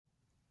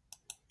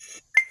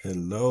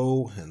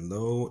Hello,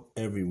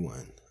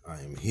 everyone.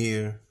 I am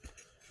here.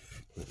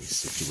 Let me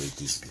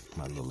situate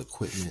my little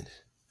equipment,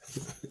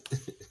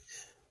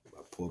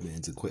 my poor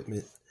man's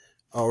equipment.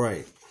 All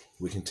right,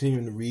 we're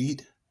continuing to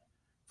read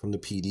from the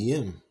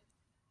PDM,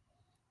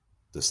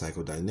 the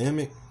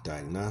Psychodynamic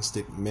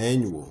Diagnostic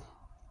Manual.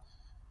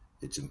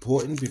 It's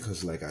important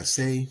because, like I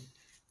say,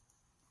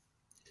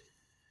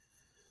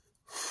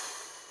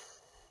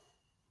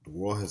 the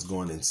world has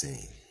gone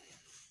insane,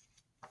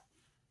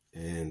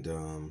 and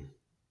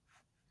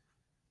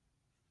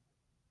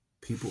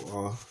people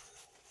are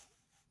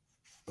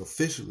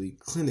officially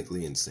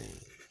clinically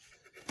insane.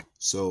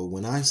 So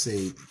when I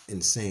say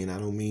insane, I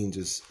don't mean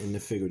just in the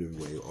figurative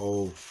way.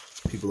 Oh,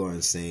 people are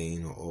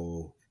insane, or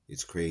oh,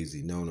 it's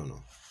crazy.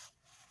 No.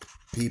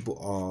 People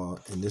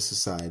are, in this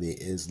society,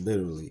 is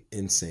literally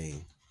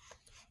insane.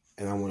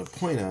 And I want to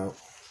point out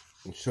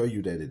and show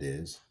you that it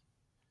is,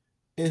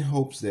 in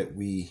hopes that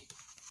we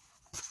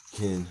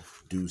can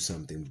do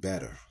something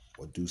better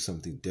or do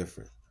something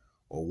different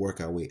or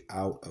work our way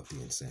out of the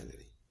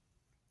insanity.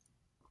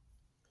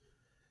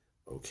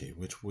 Okay,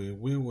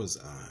 where was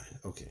I?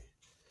 Okay.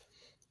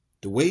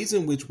 The ways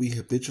in which we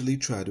habitually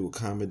try to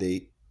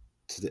accommodate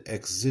to the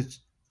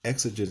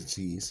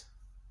exigencies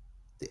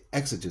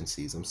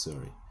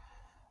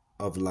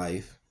of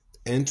life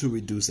and to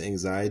reduce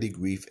anxiety,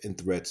 grief, and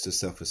threats to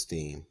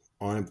self-esteem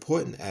are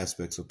important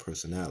aspects of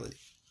personality.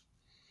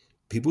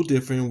 People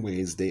differ in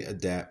ways they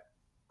adapt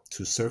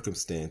to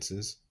circumstance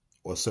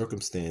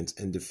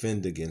and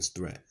defend against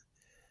threat,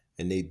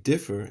 and they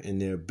differ in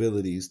their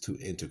abilities to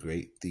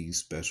integrate these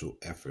special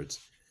efforts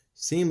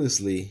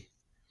seamlessly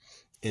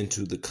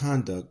into the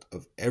conduct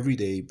of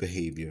everyday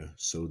behavior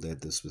so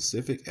that the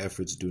specific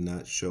efforts do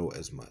not show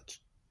as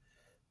much.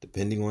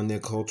 Depending on their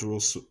cultural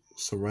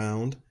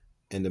surround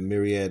and a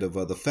myriad of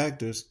other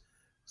factors,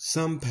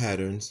 some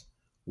patterns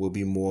will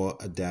be more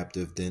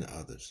adaptive than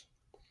others.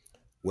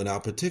 When our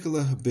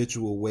particular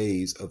habitual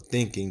ways of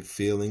thinking,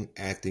 feeling,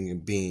 acting,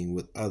 and being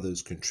with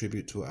others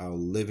contribute to our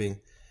living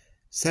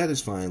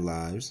satisfying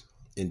lives,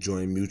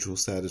 enjoying mutual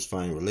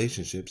satisfying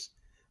relationships,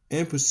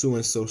 and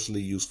pursuing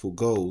socially useful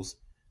goals,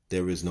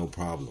 there is no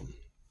problem.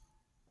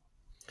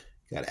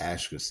 You got to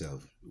ask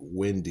yourself,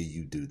 when do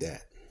you do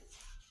that?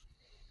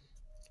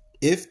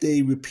 If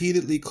they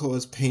repeatedly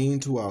cause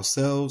pain to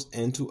ourselves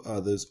and to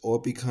others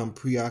or become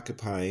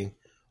preoccupying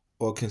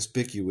or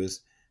conspicuous,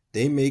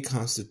 they may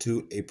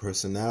constitute a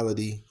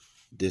personality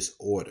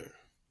disorder.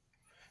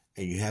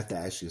 And you have to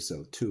ask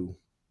yourself too,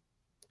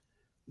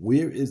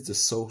 where is the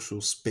social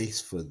space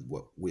for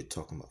what we're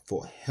talking about,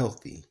 for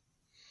healthy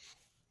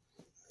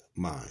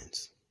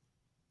minds?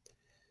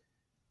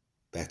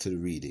 Back to the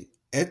reading.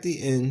 At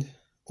the end,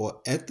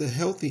 or at the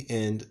healthy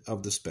end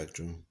of the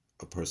spectrum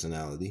of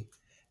personality,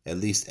 at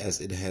least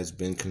as it has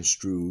been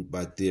construed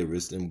by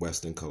theorists in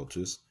Western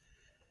cultures,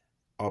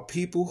 are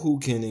people who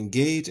can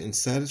engage in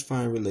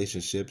satisfying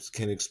relationships,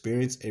 can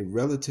experience a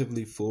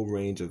relatively full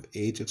range of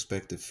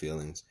age-expected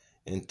feelings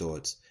and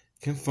thoughts,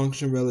 can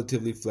function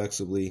relatively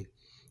flexibly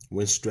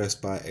when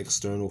stressed by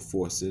external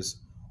forces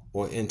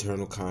or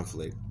internal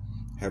conflict,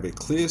 have a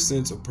clear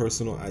sense of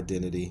personal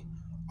identity,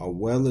 are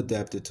well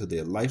adapted to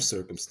their life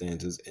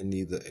circumstances, and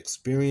neither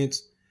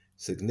experience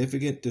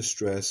significant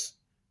distress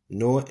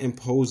nor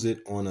impose it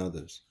on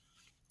others.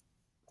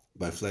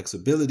 By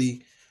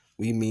flexibility,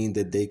 we mean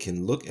that they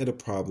can look at a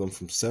problem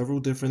from several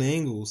different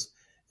angles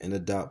and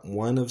adopt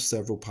one of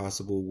several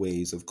possible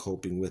ways of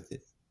coping with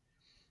it.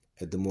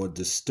 At the more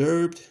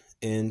disturbed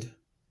end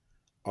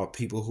are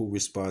people who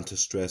respond to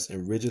stress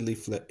in rigidly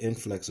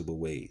inflexible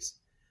ways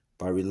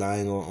by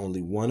relying on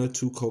only one or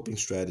two coping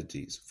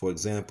strategies. For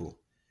example,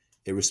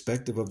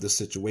 irrespective of the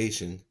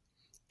situation,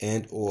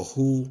 and or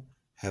who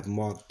have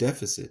marked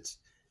deficits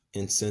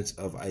in sense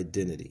of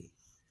identity,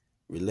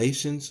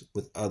 relations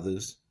with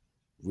others,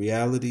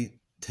 reality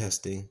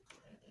testing,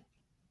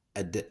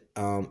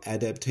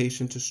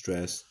 adaptation to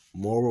stress,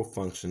 moral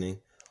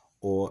functioning,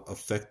 or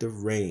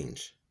effective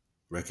range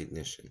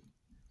recognition,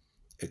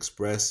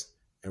 express,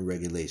 and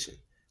regulation.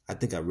 I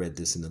think I read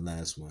this in the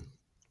last one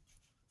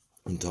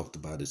and talked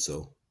about it.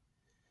 So,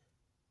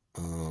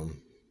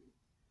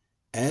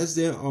 as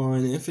there are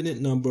an infinite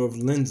number of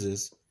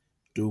lenses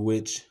through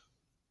which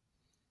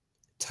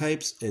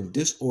types and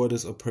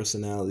disorders of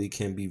personality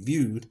can be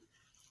viewed,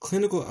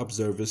 clinical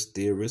observers,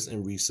 theorists,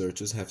 and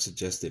researchers have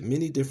suggested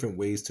many different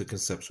ways to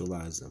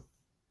conceptualize them.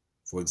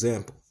 For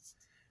example,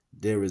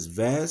 there is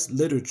vast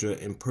literature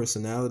in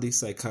personality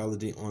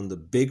psychology on the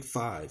big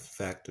 5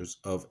 factors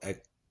of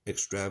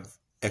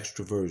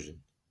extroversion,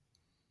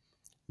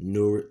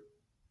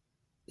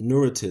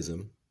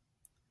 neuroticism,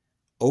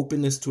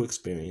 openness to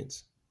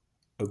experience,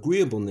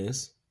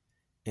 agreeableness,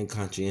 and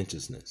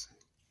conscientiousness.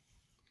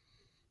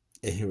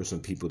 And here are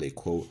some people they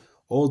quote.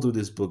 All through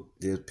this book,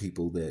 there's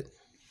people that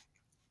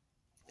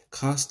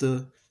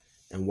Costa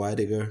and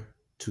Weidiger,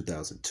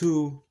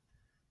 2002,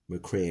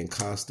 McCrae and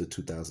Costa,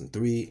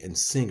 2003, and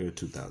Singer,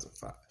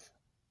 2005.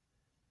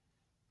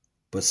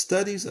 But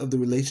studies of the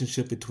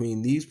relationship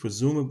between these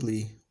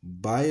presumably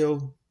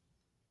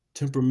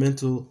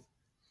bio-temperamental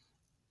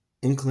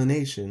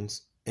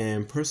inclinations,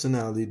 and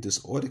personality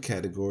disorder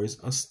categories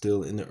are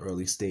still in the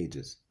early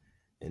stages.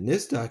 In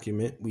this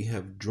document, we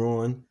have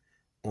drawn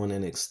on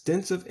an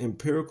extensive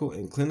empirical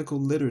and clinical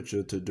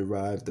literature to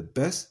derive the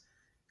best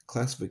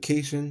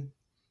classification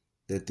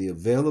that the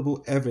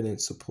available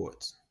evidence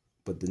supports.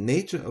 But the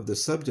nature of the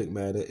subject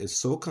matter is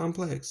so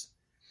complex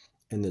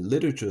and the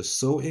literature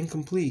so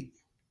incomplete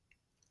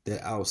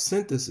that our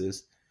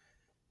synthesis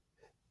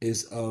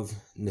is of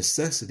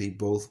necessity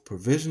both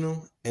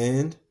provisional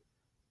and,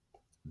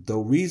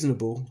 though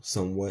reasonable,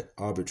 somewhat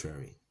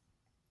arbitrary.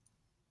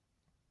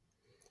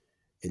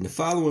 In the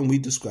following, we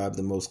describe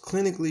the most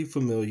clinically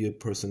familiar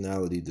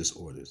personality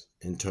disorders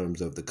in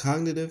terms of the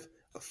cognitive,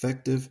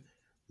 affective,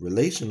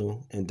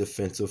 relational, and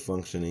defensive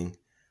functioning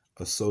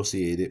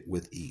associated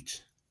with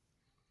each.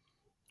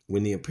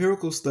 When the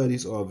empirical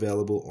studies are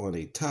available on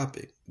a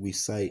topic, we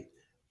cite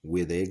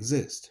where they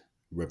exist,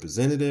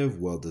 representative,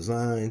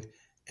 well-designed,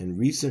 and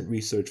recent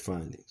research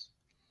findings.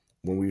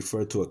 When we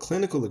refer to a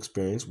clinical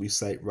experience, we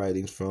cite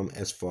writings from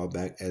as far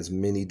back as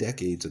many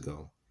decades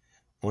ago,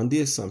 on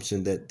the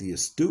assumption that the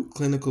astute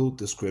clinical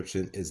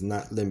description is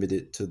not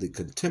limited to the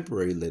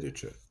contemporary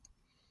literature.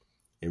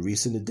 In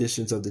recent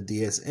editions of the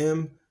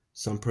DSM,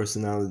 some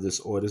personality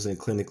disorders and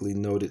clinically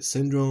noted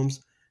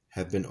syndromes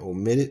have been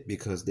omitted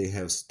because they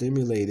have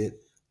stimulated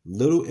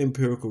little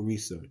empirical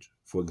research.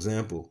 For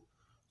example,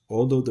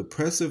 although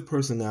depressive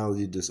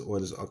personality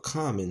disorders are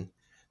common,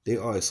 they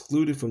are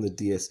excluded from the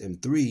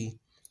DSM-3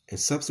 and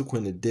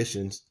subsequent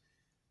editions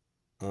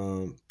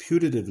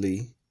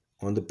putatively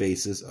on the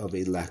basis of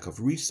a lack of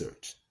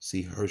research.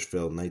 See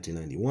Hirschfeld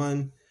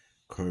 1991,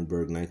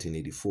 Kernberg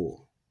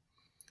 1984.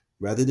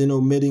 Rather than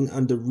omitting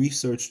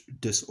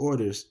under-researched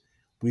disorders,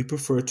 we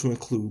prefer to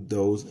include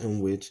those in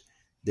which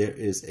there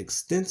is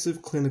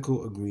extensive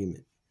clinical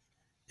agreement,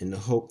 in the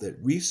hope that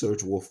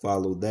research will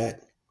follow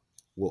that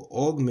will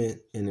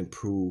augment and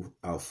improve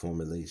our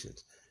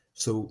formulations.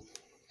 So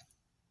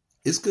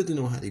it's good to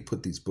know how they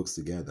put these books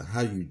together,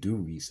 how you do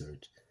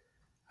research,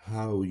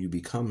 how you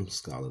become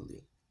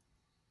scholarly.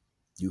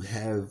 You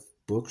have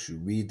books, you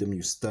read them,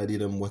 you study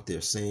them, what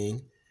they're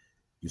saying,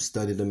 you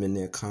study them in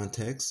their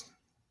context,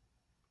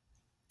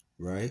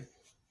 right?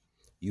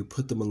 You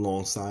put them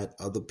alongside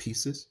other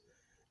pieces,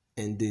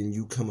 and then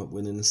you come up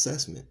with an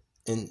assessment.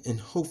 And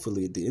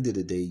hopefully at the end of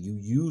the day, you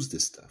use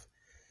this stuff.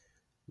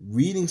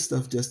 Reading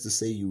stuff just to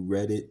say you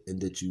read it and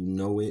that you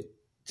know it,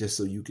 just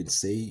so you can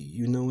say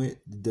you know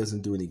it,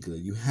 doesn't do any good.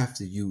 You have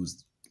to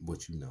use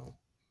what you know.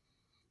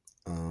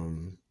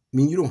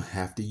 You don't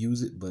have to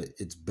use it, but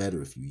it's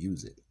better if you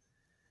use it.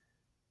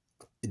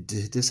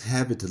 This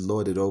habit to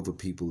lord it over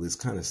people is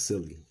kind of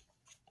silly,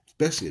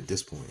 especially at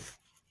this point.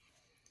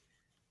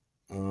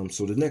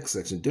 So the next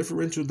section,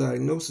 differential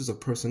diagnosis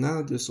of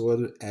personality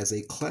disorder as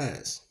a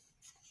class.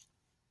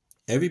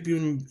 Every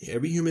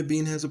human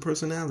being has a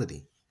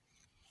personality.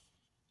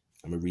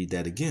 I'm going to read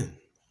that again.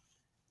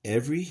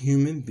 Every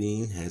human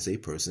being has a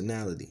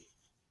personality.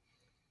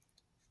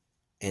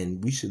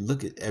 And we should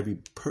look at every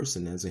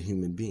person as a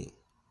human being.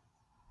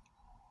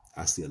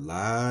 I see a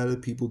lot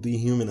of people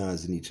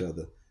dehumanizing each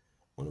other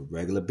on a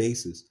regular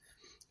basis.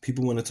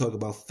 People want to talk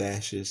about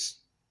fascists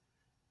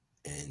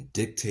and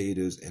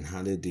dictators and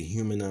how they're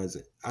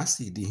dehumanizing. I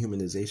see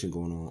dehumanization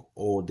going on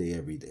all day,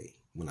 every day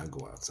when I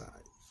go outside.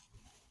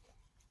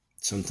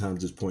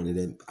 Sometimes it's pointed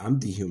at I'm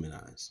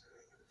dehumanized,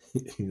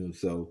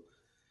 so.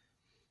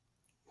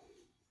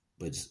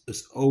 But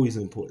it's always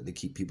important to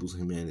keep people's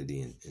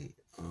humanity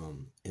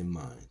in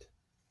mind.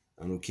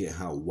 I don't care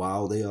how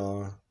wild they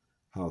are,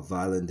 how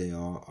violent they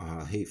are, or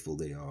how hateful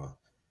they are.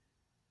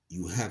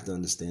 You have to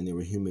understand they're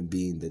a human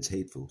being that's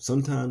hateful.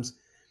 Sometimes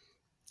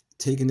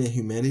taking their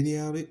humanity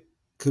out of it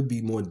could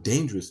be more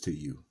dangerous to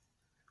you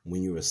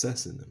when you're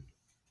assessing them.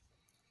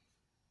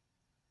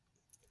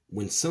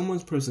 When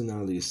someone's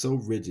personality is so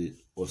rigid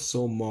or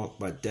so marked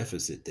by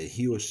deficit that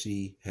he or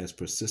she has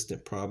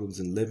persistent problems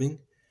in living,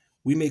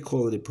 we may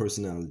call it a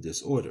personality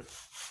disorder.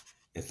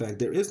 In fact,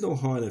 there is no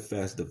hard and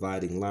fast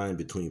dividing line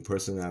between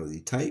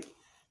personality type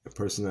and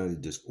personality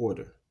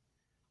disorder.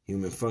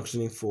 Human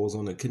functioning falls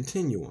on a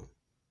continuum.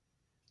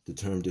 The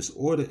term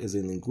disorder is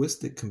a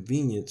linguistic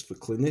convenience for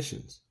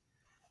clinicians,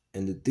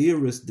 and the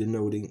theorists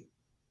denoting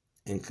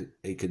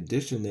a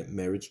condition that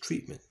merits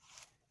treatment.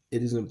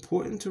 It is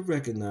important to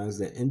recognize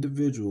that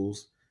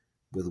individuals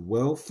with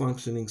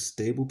well-functioning,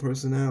 stable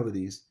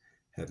personalities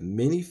have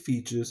many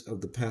features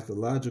of the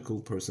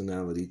pathological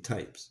personality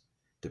types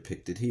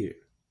depicted here.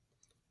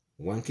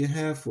 One can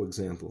have, for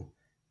example,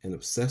 an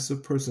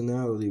obsessive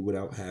personality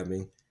without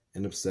having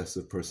an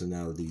obsessive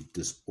personality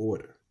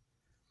disorder.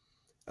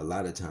 A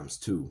lot of times,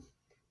 too,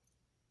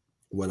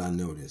 what I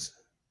notice,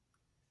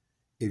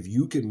 if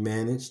you can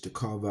manage to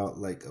carve out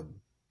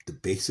the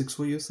basics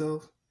for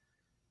yourself,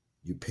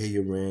 you pay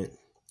your rent,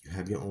 you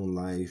have your own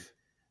life,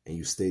 and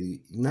you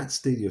not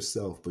stay to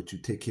yourself, but you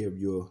take care of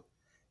your,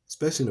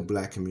 especially in the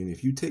Black community,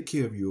 if you take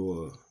care of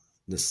your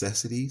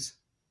necessities,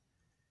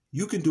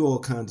 you can do all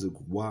kinds of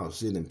wild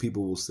shit, and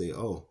people will say,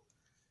 oh,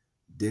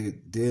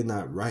 they're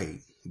not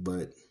right.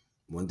 But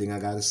one thing I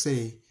gotta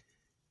say,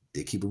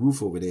 they keep a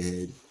roof over their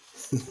head.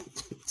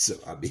 So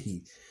I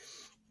mean,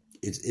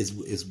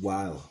 it's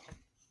wild,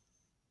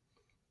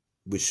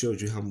 which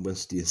shows you how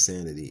much the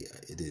insanity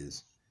it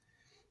is.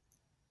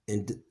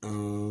 And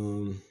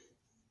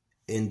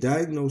in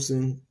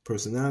diagnosing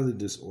personality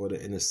disorder,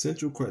 an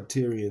essential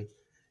criterion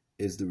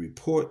is the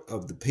report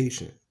of the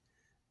patient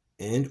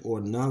and or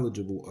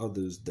knowledgeable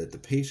others that the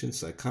patient's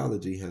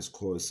psychology has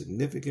caused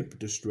significant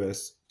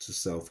distress to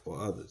self or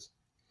others,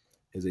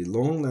 is a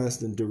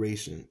long-lasting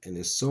duration, and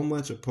is so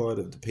much a part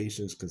of the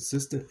patient's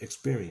consistent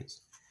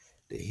experience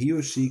that he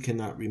or she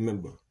cannot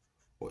remember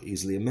or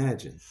easily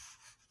imagine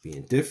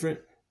being different.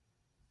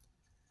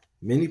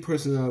 Many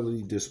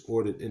personality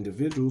disordered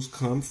individuals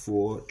come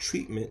for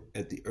treatment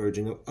at the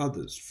urging of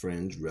others,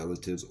 friends,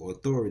 relatives, or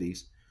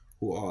authorities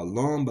who are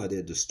alarmed by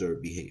their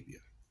disturbed behavior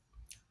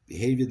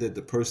that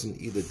the person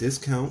either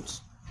discounts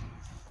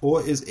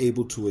or is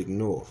able to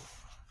ignore.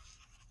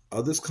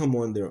 Others come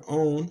on their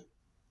own,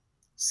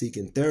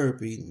 seeking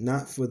therapy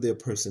not for their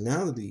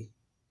personality,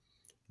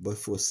 but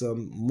for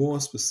some more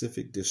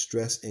specific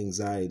distress,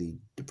 anxiety,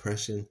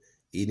 depression,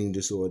 eating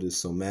disorders,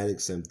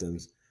 somatic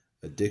symptoms,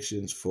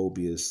 addictions,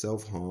 phobias,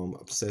 self-harm,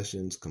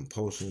 obsessions,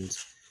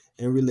 compulsions,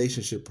 and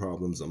relationship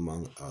problems,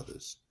 among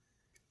others.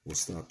 We'll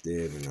stop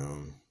there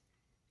and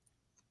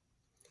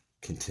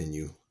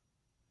continue.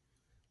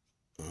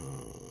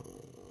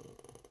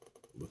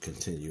 We'll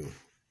continue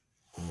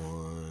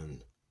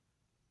on.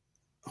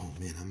 Oh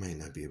man, I might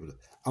not be able to.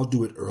 I'll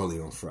do it early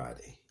on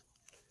Friday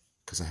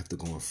because I have to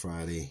go on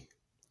Friday.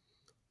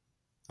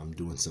 I'm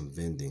doing some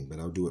vending, but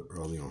I'll do it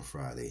early on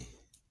Friday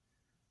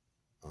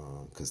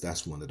because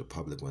that's one of the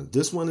public ones.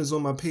 This one is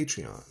on my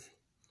Patreon.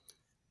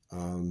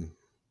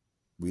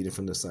 Reading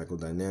from the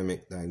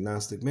Psychodynamic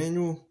Diagnostic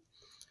Manual.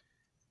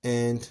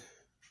 And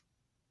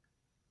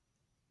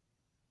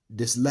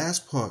this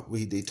last part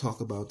where they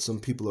talk about some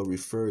people are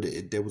referred to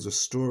it. There was a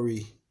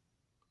story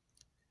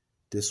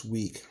this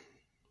week.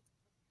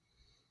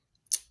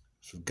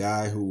 It's a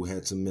guy who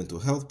had some mental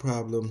health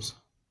problems.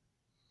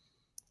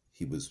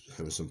 He was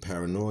having some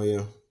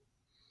paranoia.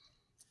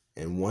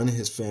 And one of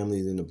his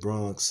families in the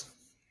Bronx,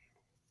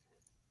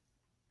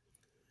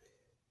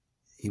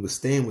 he was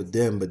staying with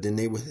them, but then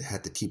they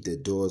had to keep their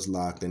doors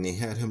locked. And they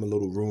had him a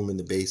little room in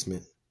the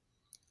basement.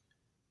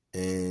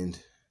 And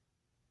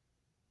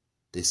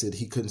they said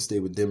he couldn't stay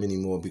with them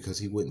anymore because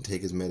he wouldn't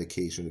take his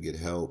medication to get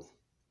help.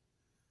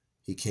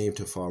 He came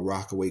to Far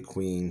Rockaway,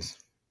 Queens,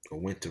 or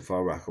went to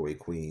Far Rockaway,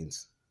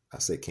 Queens. I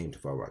say came to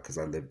Far Rock because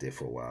I lived there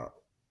for a while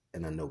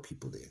and I know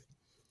people there.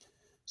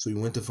 So he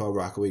went to Far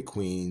Rockaway,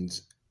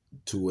 Queens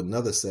to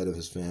another set of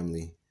his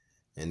family,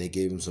 and they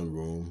gave him some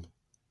room.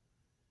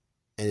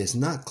 And it's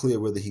not clear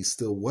whether he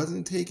still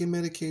wasn't taking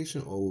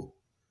medication or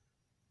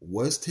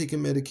was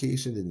taking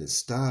medication and it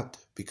stopped,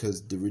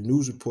 because the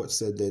news report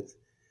said that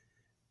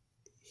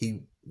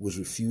he was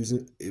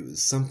refusing. It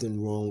was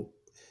something wrong.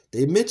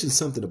 They mentioned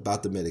something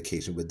about the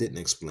medication, but didn't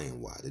explain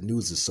why. The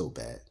news is so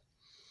bad.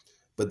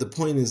 But the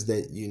point is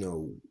that,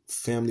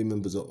 family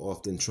members are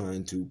often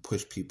trying to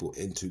push people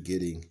into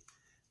getting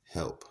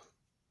help.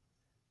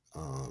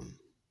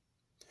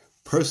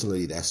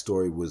 Personally, that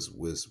story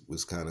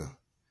was kind of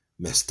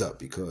messed up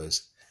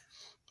because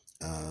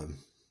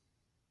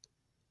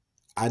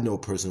I know a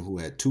person who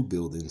had 2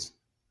 buildings.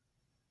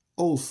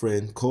 Old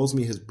friend, calls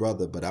me his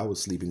brother, but I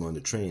was sleeping on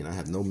the train. I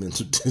have no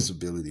mental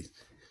disability.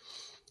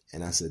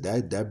 And I said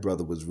that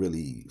brother was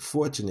really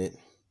fortunate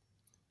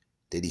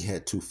that he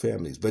had 2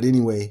 families. But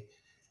anyway,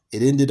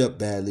 it ended up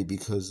badly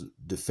because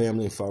the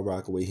family in Far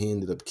Rockaway, he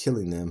ended up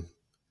killing them,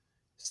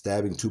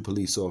 stabbing 2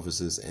 police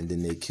officers, and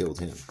then they killed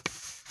him.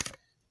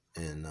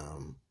 And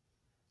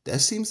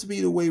that seems to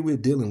be the way we're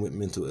dealing with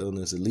mental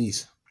illness. At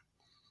least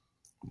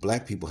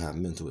Black people have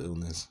mental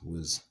illness.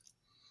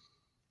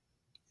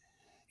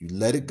 You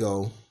let it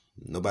go.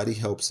 Nobody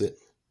helps it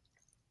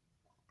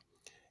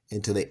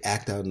until they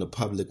act out in a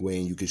public way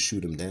and you can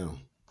shoot them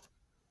down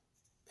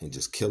and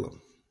just kill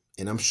them.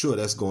 And I'm sure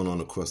that's going on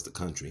across the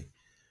country.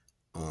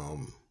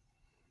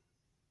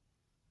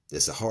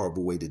 It's a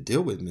horrible way to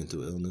deal with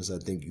mental illness. I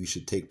think you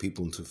should take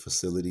people into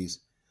facilities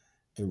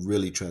and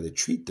really try to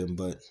treat them.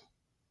 But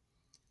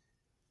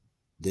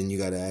then you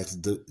got to ask,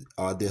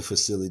 are there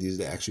facilities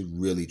that actually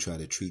really try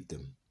to treat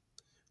them?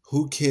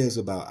 Who cares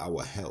about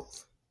our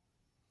health?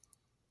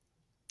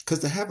 Because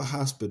to have a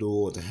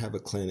hospital or to have a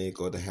clinic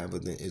or to have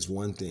is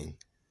one thing.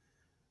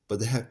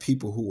 But to have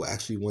people who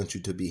actually want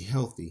you to be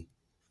healthy,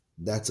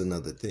 that's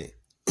another thing.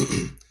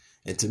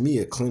 And to me,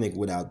 a clinic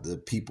without the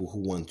people who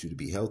want you to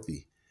be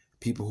healthy,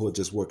 people who are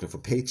just working for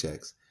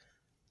paychecks,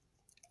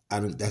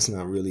 that's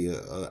not really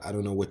I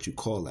don't know what you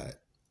call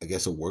that. I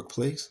guess a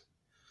workplace.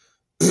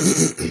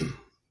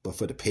 But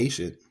for the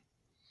patient,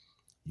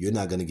 you're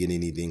not going to get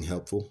anything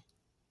helpful.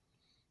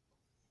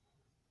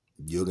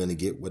 You're going to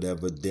get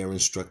whatever they're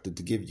instructed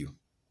to give you.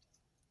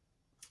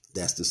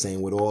 That's the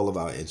same with all of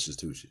our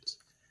institutions,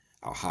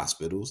 our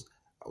hospitals,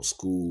 our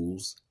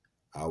schools,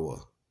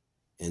 our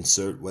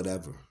insert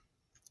whatever.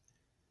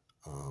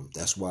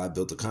 That's why I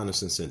built the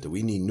Connerson Center.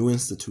 We need new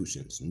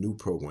institutions, new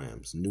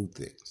programs, new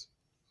things.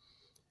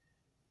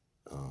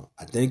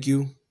 I thank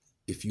you.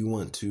 If you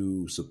want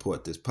to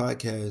support this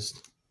podcast,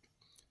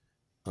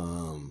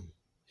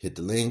 hit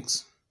the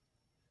links,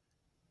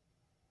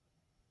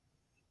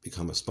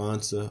 become a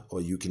sponsor, or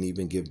you can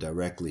even give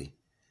directly.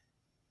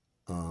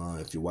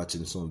 If you're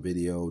watching this on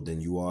video,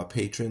 then you are a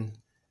patron,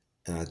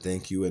 and I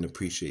thank you and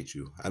appreciate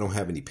you. I don't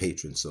have any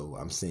patrons, so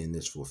I'm saying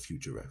this for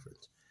future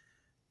reference.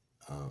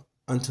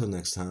 Until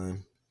next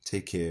time,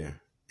 take care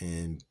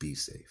and be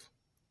safe.